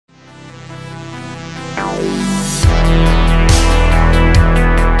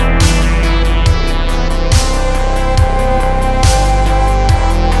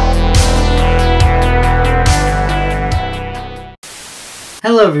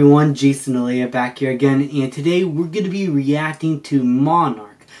Hello everyone, Jason Alea back here again, and today we're going to be reacting to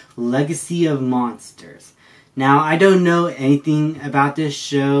Monarch, Legacy of Monsters. Now, I don't know anything about this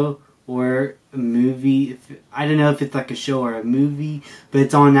show or a movie. I don't know if it's like a show or a movie, but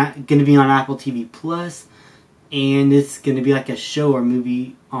it's going to be on Apple TV Plus, and it's going to be like a show or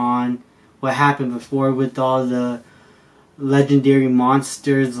movie on what happened before with all the legendary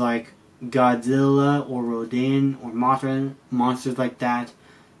monsters like Godzilla or Rodan or Mothra, monsters like that.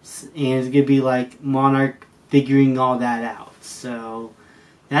 And it's going to be like Monarch figuring all that out. So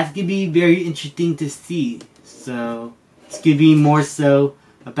that's going to be very interesting to see. So it's going to be more so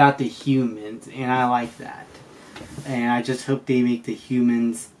about the humans, and I like that. And I just hope they make the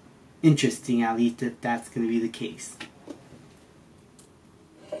humans interesting, at least if that's going to be the case.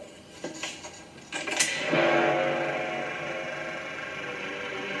 I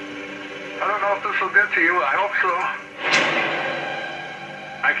don't know if this will get to you. I hope so.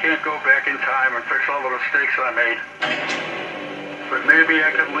 I can't go back in time and fix all the mistakes I made. But maybe I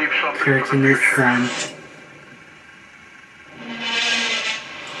could leave something Kurt for and the his future. son.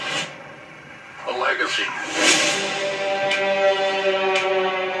 A legacy.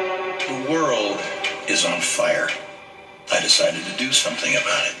 The world is on fire. I decided to do something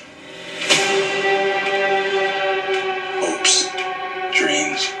about it. Hopes,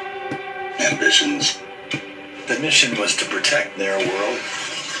 dreams, ambitions. The mission was to protect their world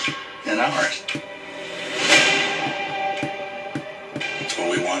and ours. That's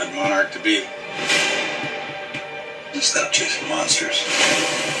what we wanted Monarch to be. Instead of chasing monsters.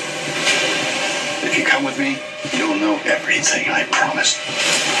 If you come with me, you'll know everything, I promise.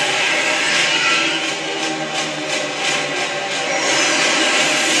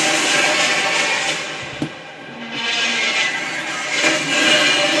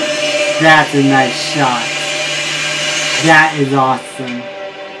 That's a nice shot. That is awesome.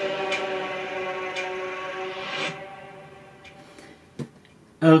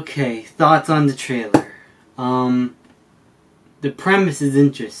 Okay, thoughts on the trailer. The premise is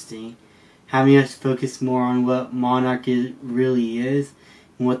interesting, having us focus more on what Monarch really is,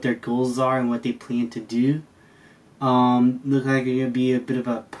 and what their goals are, and what they plan to do. Looks like it's going to be a bit of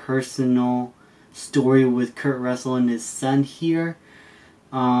a personal story with Kurt Russell and his son here.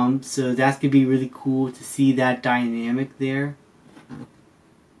 So that's going to be really cool to see that dynamic there.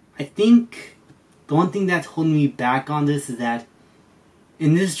 I think the one thing that's holding me back on this is that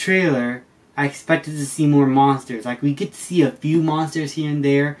in this trailer, I expected to see more monsters. Like, we get to see a few monsters here and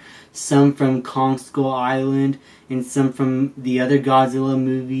there. Some from Kong Skull Island, and some from the other Godzilla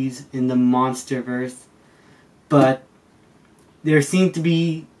movies in the Monsterverse. But there seemed to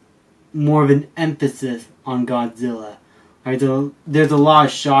be more of an emphasis on Godzilla. Right, there's a lot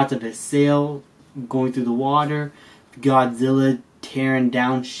of shots of his sail going through the water, Godzilla tearing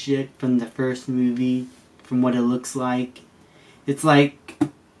down shit from the first movie, from what it looks like. It's like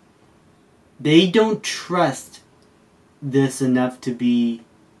they don't trust this enough to be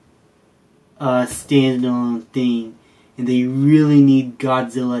a standalone thing, and they really need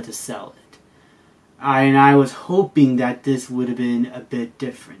Godzilla to sell it. And I was hoping that this would have been a bit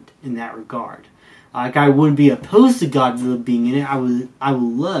different in that regard. Like, I wouldn't be opposed to Godzilla being in it. I would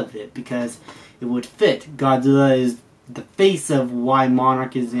love it because it would fit. Godzilla is the face of why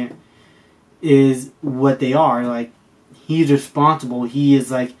Monarch is what they are. Like, he's responsible. He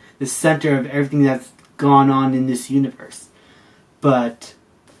is like the center of everything that's gone on in this universe. But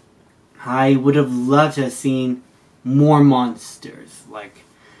I would have loved to have seen more monsters, like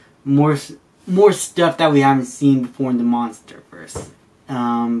more stuff that we haven't seen before in the Monsterverse.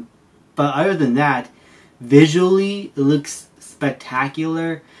 But other than that, visually, it looks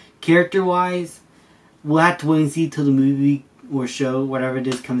spectacular. Character-wise, we'll have to wait and see till the movie or show, whatever it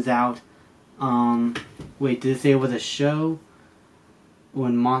is, comes out. Wait, did it say it was a show?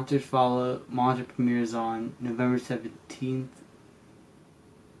 When Monster premieres on November 17th.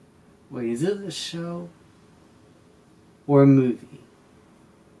 Wait, is it a show? Or a movie?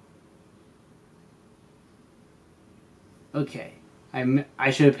 Okay.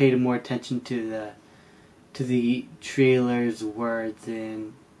 I should have paid more attention to the trailer's words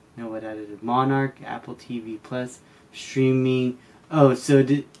and know what I did. Monarch, Apple TV Plus, streaming. Oh, so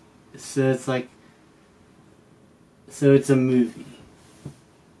it's like, so it's a movie.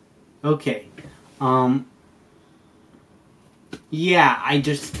 Okay. Yeah, I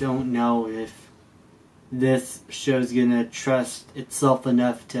just don't know if this show's gonna trust itself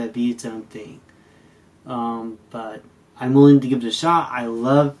enough to be its own thing. But I'm willing to give it a shot. I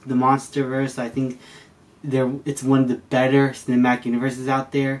love the Monsterverse. I think it's one of the better cinematic universes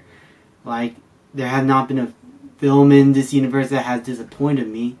out there. Like, there have not been a film in this universe that has disappointed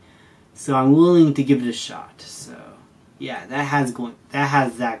me. So I'm willing to give it a shot. So yeah, that has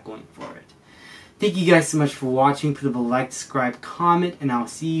that going for it. Thank you guys so much for watching. Put up a like, subscribe, comment, and I'll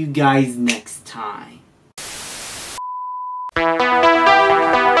see you guys next time.